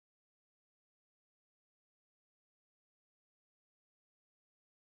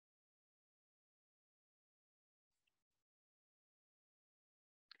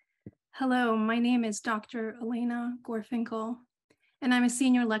Hello, my name is Dr. Elena Gorfinkel, and I'm a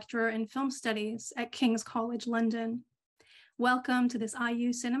senior lecturer in film studies at King's College London. Welcome to this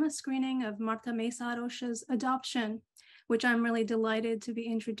IU cinema screening of Márta Mészáros's Adoption, which I'm really delighted to be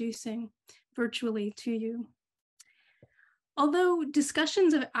introducing virtually to you. Although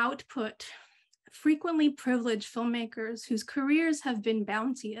discussions of output frequently privilege filmmakers whose careers have been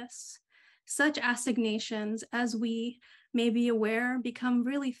bounteous, such assignations, as we may be aware, become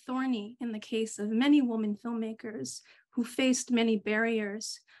really thorny in the case of many women filmmakers who faced many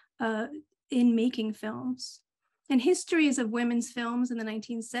barriers in making films. In histories of women's films in the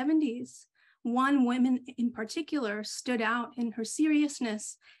 1970s, one woman in particular stood out in her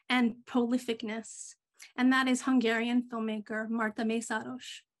seriousness and prolificness, and that is Hungarian filmmaker Márta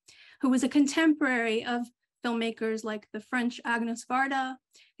Mészáros, who was a contemporary of filmmakers like the French Agnes Varda,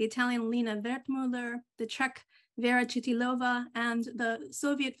 the Italian Lena Wertmüller, the Czech Vera Chytilova, and the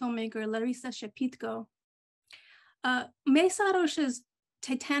Soviet filmmaker Larisa Shepitko. Mészáros's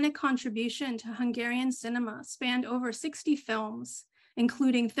titanic contribution to Hungarian cinema spanned over 60 films,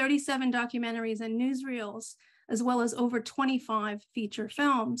 including 37 documentaries and newsreels, as well as over 25 feature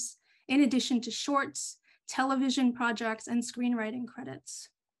films, in addition to shorts, television projects, and screenwriting credits.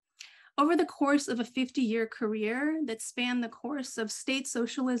 Over the course of a 50-year career that spanned the course of state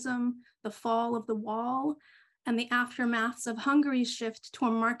socialism, the fall of the wall, and the aftermaths of Hungary's shift to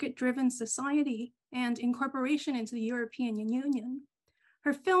a market-driven society and incorporation into the European Union,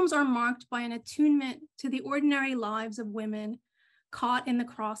 her films are marked by an attunement to the ordinary lives of women caught in the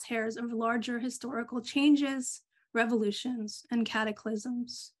crosshairs of larger historical changes, revolutions, and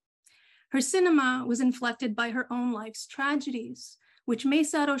cataclysms. Her cinema was inflected by her own life's tragedies, which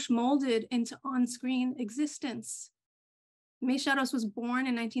Mészáros molded into on-screen existence. Mészáros was born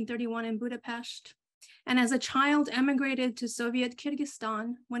in 1931 in Budapest, and as a child emigrated to Soviet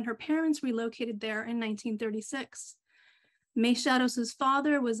Kyrgyzstan when her parents relocated there in 1936. Mészáros's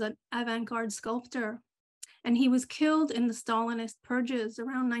father was an avant-garde sculptor, and he was killed in the Stalinist purges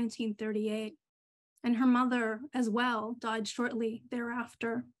around 1938. And her mother, as well, died shortly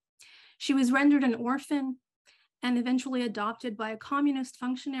thereafter. She was rendered an orphan and eventually adopted by a communist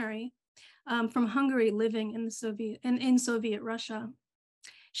functionary from Hungary living in Soviet Russia.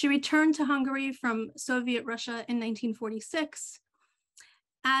 She returned to Hungary from Soviet Russia in 1946.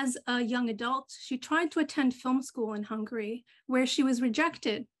 As a young adult, she tried to attend film school in Hungary, where she was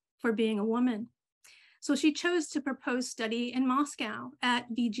rejected for being a woman. So she chose to propose study in Moscow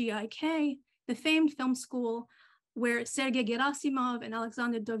at VGIK, the famed film school where Sergei Gerasimov and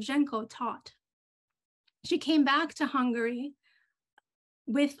Alexander Dovzhenko taught. She came back to Hungary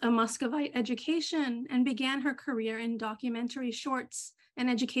with a Muscovite education and began her career in documentary shorts and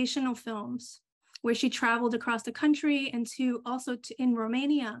educational films, where she traveled across the country and also in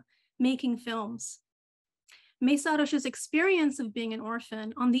Romania, making films. Mészáros's experience of being an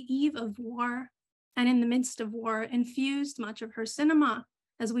orphan on the eve of war and in the midst of war infused much of her cinema,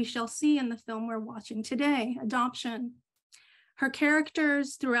 as we shall see in the film we're watching today, Adoption. Her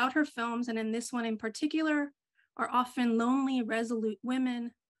characters throughout her films, and in this one in particular, are often lonely, resolute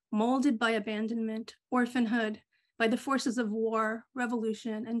women, molded by abandonment, orphanhood, by the forces of war,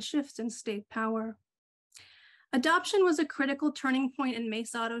 revolution, and shifts in state power. Adoption was a critical turning point in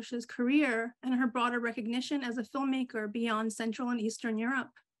Mészáros's career and her broader recognition as a filmmaker beyond Central and Eastern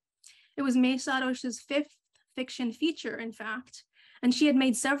Europe. It was Mészáros's fifth fiction feature, in fact, and she had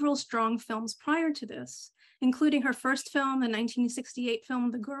made several strong films prior to this, including her first film, the 1968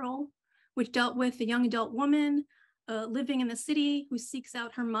 film, The Girl, which dealt with a young adult woman living in the city who seeks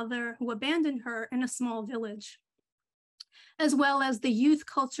out her mother who abandoned her in a small village, as well as the youth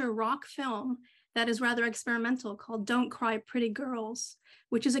culture rock film that is rather experimental called Don't Cry Pretty Girls,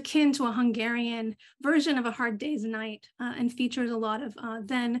 which is akin to a Hungarian version of A Hard Day's Night and features a lot of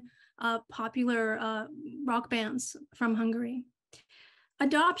then popular rock bands from Hungary.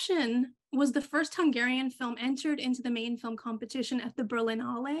 Adoption was the first Hungarian film entered into the main film competition at the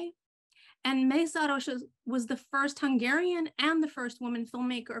Berlinale, and Mészáros was the first Hungarian and the first woman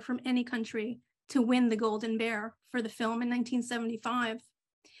filmmaker from any country to win the Golden Bear for the film in 1975.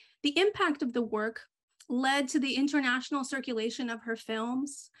 The impact of the work led to the international circulation of her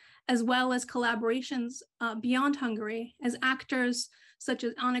films, as well as collaborations beyond Hungary, as actors such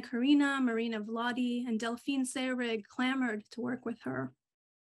as Anna Karina, Marina Vladi, and Delphine Seyrig clamored to work with her.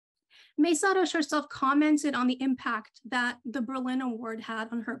 Mészáros herself commented on the impact that the Berlin Award had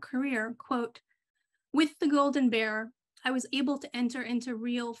on her career, quote, "With the Golden Bear, I was able to enter into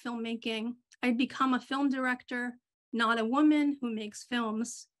real filmmaking. I'd become a film director, not a woman who makes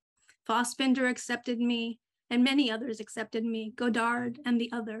films. Fassbinder accepted me, and many others accepted me, Godard and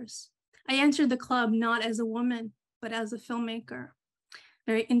the others. I entered the club not as a woman, but as a filmmaker.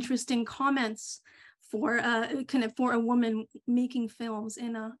 Very interesting comments for a woman making films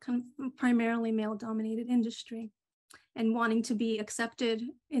in a kind of primarily male-dominated industry and wanting to be accepted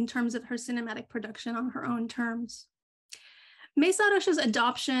in terms of her cinematic production on her own terms. Mészáros's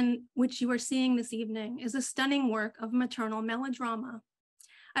Adoption, which you are seeing this evening, is a stunning work of maternal melodrama.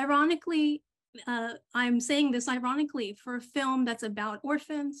 Ironically, I'm saying this ironically for a film that's about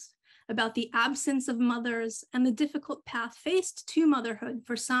orphans, about the absence of mothers and the difficult path faced to motherhood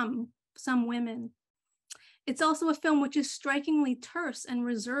for some women. It's also a film which is strikingly terse and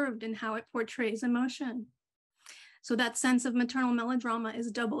reserved in how it portrays emotion. So that sense of maternal melodrama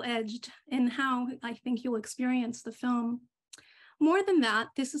is double-edged in how I think you'll experience the film. More than that,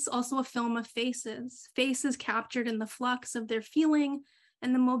 this is also a film of faces captured in the flux of their feeling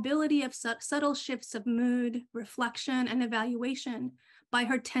and the mobility of subtle shifts of mood, reflection, and evaluation by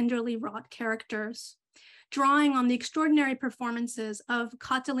her tenderly wrought characters, drawing on the extraordinary performances of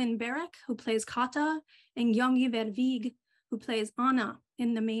Katalin Berek, who plays Kata, and Jongi Vervig, who plays Anna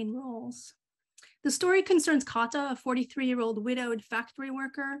in the main roles. The story concerns Kata, a 43-year-old widowed factory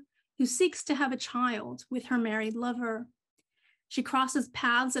worker who seeks to have a child with her married lover. She crosses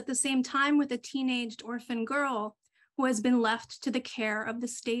paths at the same time with a teenaged orphan girl who has been left to the care of the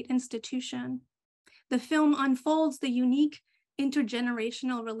state institution. The film unfolds the unique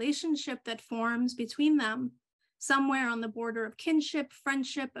intergenerational relationship that forms between them, somewhere on the border of kinship,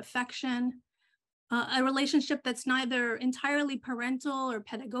 friendship, affection, a relationship that's neither entirely parental or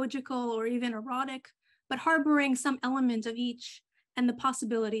pedagogical or even erotic, but harboring some element of each and the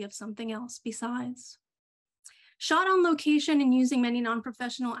possibility of something else besides. Shot on location and using many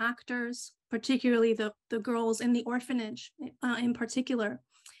non-professional actors, particularly the girls in the orphanage in particular,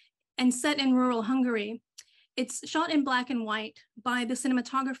 and set in rural Hungary, it's shot in black and white by the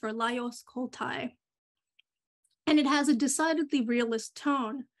cinematographer Lajos Koltai. And it has a decidedly realist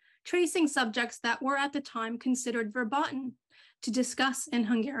tone, tracing subjects that were at the time considered verboten to discuss in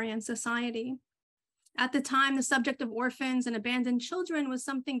Hungarian society. At the time, the subject of orphans and abandoned children was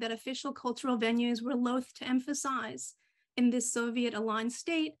something that official cultural venues were loath to emphasize in this Soviet-aligned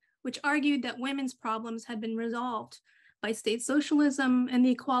state, which argued that women's problems had been resolved by state socialism and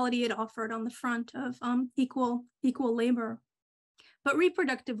the equality it offered on the front of equal labor. But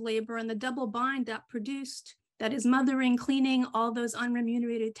reproductive labor and the double bind that produced, that is mothering, cleaning, all those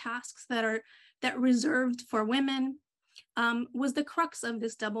unremunerated tasks that reserved for women, was the crux of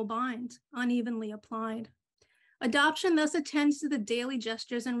this double bind, unevenly applied. Adoption thus attends to the daily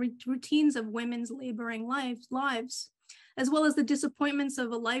gestures and routines of women's laboring lives, as well as the disappointments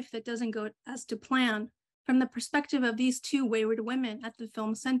of a life that doesn't go as to plan, from the perspective of these two wayward women at the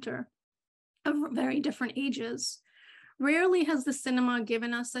film center of very different ages. Rarely has the cinema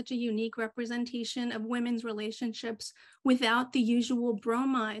given us such a unique representation of women's relationships without the usual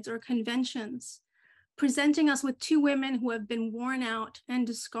bromides or conventions, presenting us with two women who have been worn out and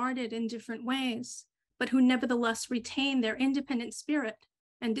discarded in different ways, but who nevertheless retain their independent spirit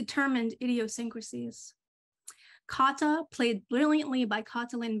and determined idiosyncrasies. Kata, played brilliantly by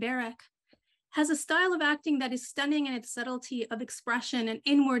Katalin Berek, has a style of acting that is stunning in its subtlety of expression and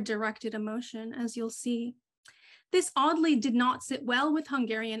inward directed emotion, as you'll see. This oddly did not sit well with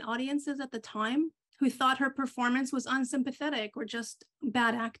Hungarian audiences at the time, who thought her performance was unsympathetic or just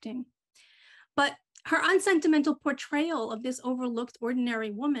bad acting. But her unsentimental portrayal of this overlooked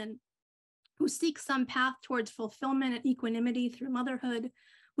ordinary woman who seeks some path towards fulfillment and equanimity through motherhood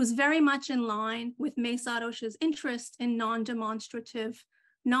was very much in line with Mészáros's interest in non-demonstrative,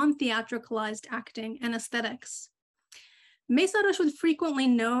 non-theatricalized acting and aesthetics. Mészáros would frequently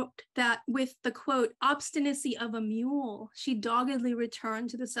note that with the, quote, obstinacy of a mule, she doggedly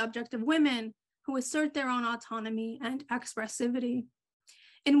returned to the subject of women who assert their own autonomy and expressivity.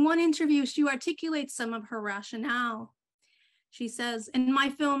 In one interview, she articulates some of her rationale. She says, in my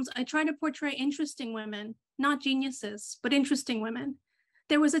films, I try to portray interesting women, not geniuses, but interesting women.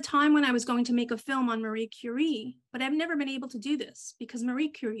 There was a time when I was going to make a film on Marie Curie, but I've never been able to do this because Marie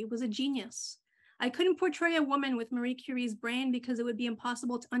Curie was a genius. I couldn't portray a woman with Marie Curie's brain because it would be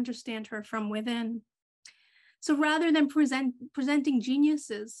impossible to understand her from within. So rather than presenting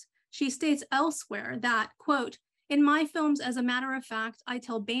geniuses, she states elsewhere that, quote, in my films, as a matter of fact, I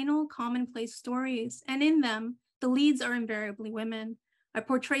tell banal, commonplace stories, and in them, the leads are invariably women. I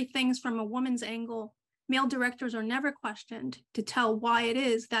portray things from a woman's angle. Male directors are never questioned to tell why it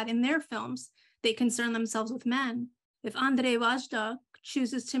is that in their films, they concern themselves with men. If Andrei Vajda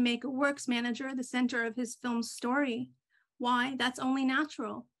chooses to make a works manager the center of his film's story, why, that's only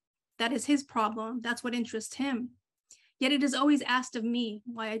natural. That is his problem. That's what interests him. Yet it is always asked of me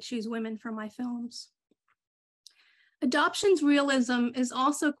why I choose women for my films. Adoption's realism is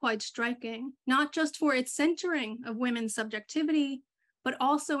also quite striking, not just for its centering of women's subjectivity, but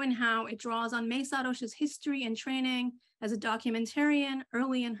also in how it draws on Mészáros's history and training as a documentarian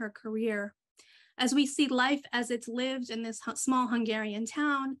early in her career. As we see life as it's lived in this small Hungarian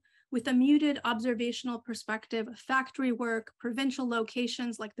town, with a muted observational perspective of factory work, provincial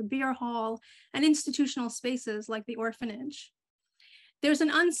locations like the beer hall, and institutional spaces like the orphanage. There's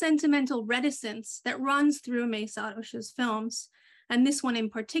an unsentimental reticence that runs through Mészáros's films, and this one in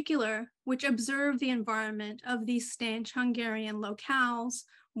particular, which observe the environment of these stanch Hungarian locales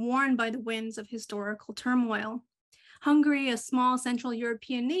worn by the winds of historical turmoil. Hungary, a small Central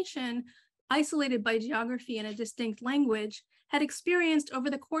European nation, isolated by geography and a distinct language, had experienced over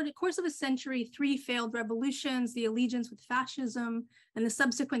the course of a century 3 failed revolutions, the allegiance with fascism, and the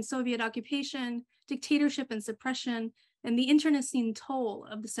subsequent Soviet occupation, dictatorship and suppression, and the internecine toll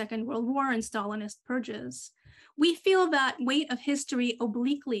of the Second World War and Stalinist purges. We feel that weight of history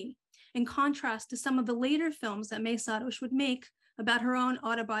obliquely, in contrast to some of the later films that Mészáros would make about her own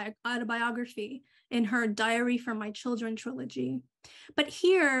autobiography in her Diary for My Children trilogy. But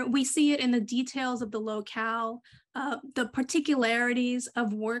here we see it in the details of the locale, the particularities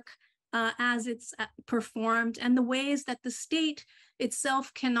of work as it's performed, and the ways that the state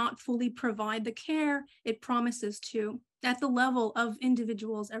itself cannot fully provide the care it promises to at the level of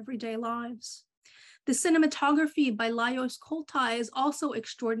individuals' everyday lives. The cinematography by Lajos Koltai is also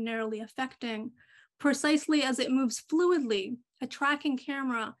extraordinarily affecting, precisely as it moves fluidly, a tracking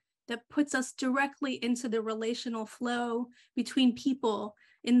camera that puts us directly into the relational flow between people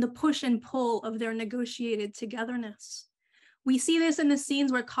in the push and pull of their negotiated togetherness. We see this in the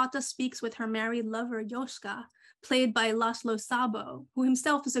scenes where Kata speaks with her married lover, Joska, played by Laszlo Szabó, who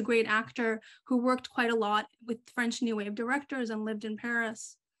himself is a great actor who worked quite a lot with French New Wave directors and lived in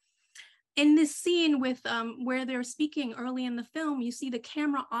Paris. In this scene with where they're speaking early in the film, you see the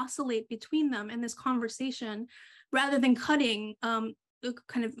camera oscillate between them in this conversation, rather than cutting and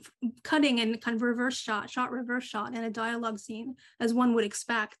kind of reverse shot in a dialogue scene, as one would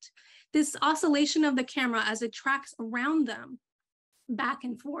expect. This oscillation of the camera as it tracks around them, back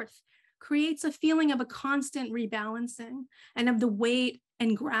and forth, creates a feeling of a constant rebalancing and of the weight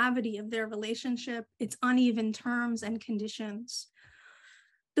and gravity of their relationship, its uneven terms and conditions.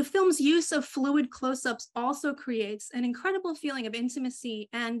 The film's use of fluid close-ups also creates an incredible feeling of intimacy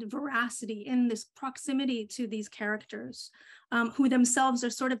and veracity in this proximity to these characters, who themselves are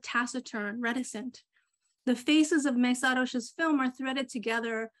sort of taciturn, reticent. The faces of Mészáros's film are threaded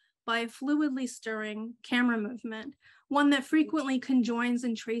together by a fluidly stirring camera movement, one that frequently conjoins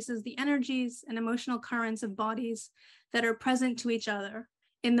and traces the energies and emotional currents of bodies that are present to each other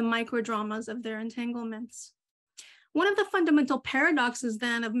in the microdramas of their entanglements. One of the fundamental paradoxes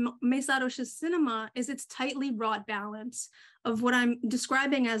then of Mészáros's cinema is its tightly wrought balance of what I'm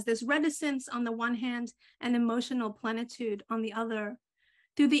describing as this reticence on the one hand and emotional plenitude on the other.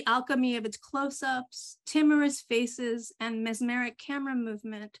 Through the alchemy of its close-ups, timorous faces, and mesmeric camera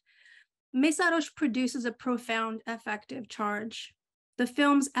movement, Mészáros produces a profound affective charge. The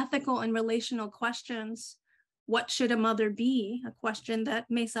film's ethical and relational questions, what should a mother be, a question that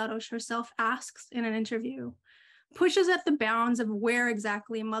Mészáros herself asks in an interview, pushes at the bounds of where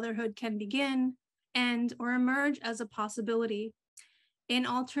exactly motherhood can begin, end, or emerge as a possibility in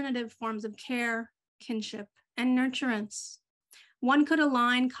alternative forms of care, kinship, and nurturance. One could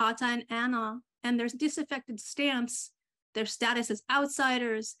align Kata and Anna and their disaffected stance, their status as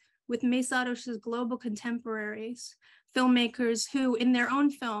outsiders, with Mészáros's global contemporaries, filmmakers who, in their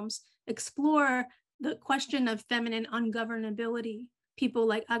own films, explore the question of feminine ungovernability. People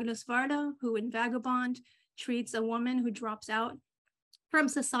like Agnes Varda, who in Vagabond treats a woman who drops out from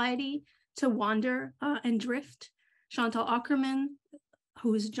society to wander and drift. Chantal Akerman,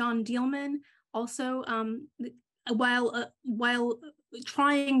 who's John Dielman, also while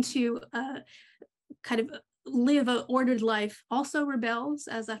trying to kind of live an ordered life, also rebels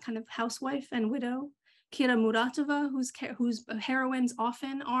as a kind of housewife and widow. Kira Muratova, whose heroines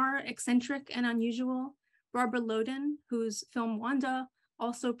often are eccentric and unusual. Barbara Loden, whose film Wanda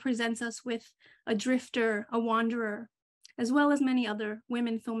also presents us with a drifter, a wanderer, as well as many other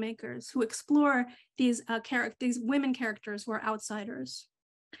women filmmakers who explore these women characters who are outsiders.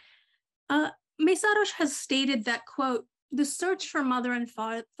 Mészáros has stated that, quote, "The search for mother and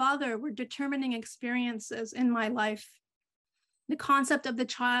father were determining experiences in my life. The concept of the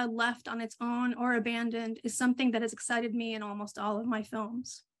child left on its own or abandoned is something that has excited me in almost all of my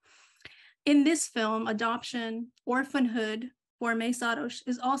films." In this film, adoption, orphanhood for Mészáros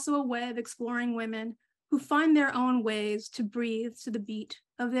is also a way of exploring women who find their own ways to breathe to the beat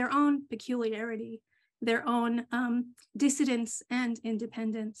of their own peculiarity, their own dissidence and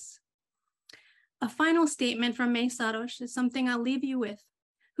independence. A final statement from Mészáros is something I'll leave you with,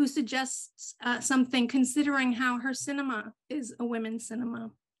 who suggests something considering how her cinema is a women's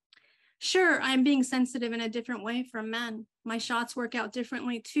cinema. Sure, I'm being sensitive in a different way from men. My shots work out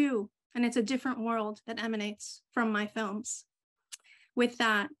differently too, and it's a different world that emanates from my films. With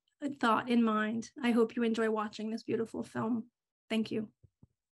that thought in mind, I hope you enjoy watching this beautiful film. Thank you.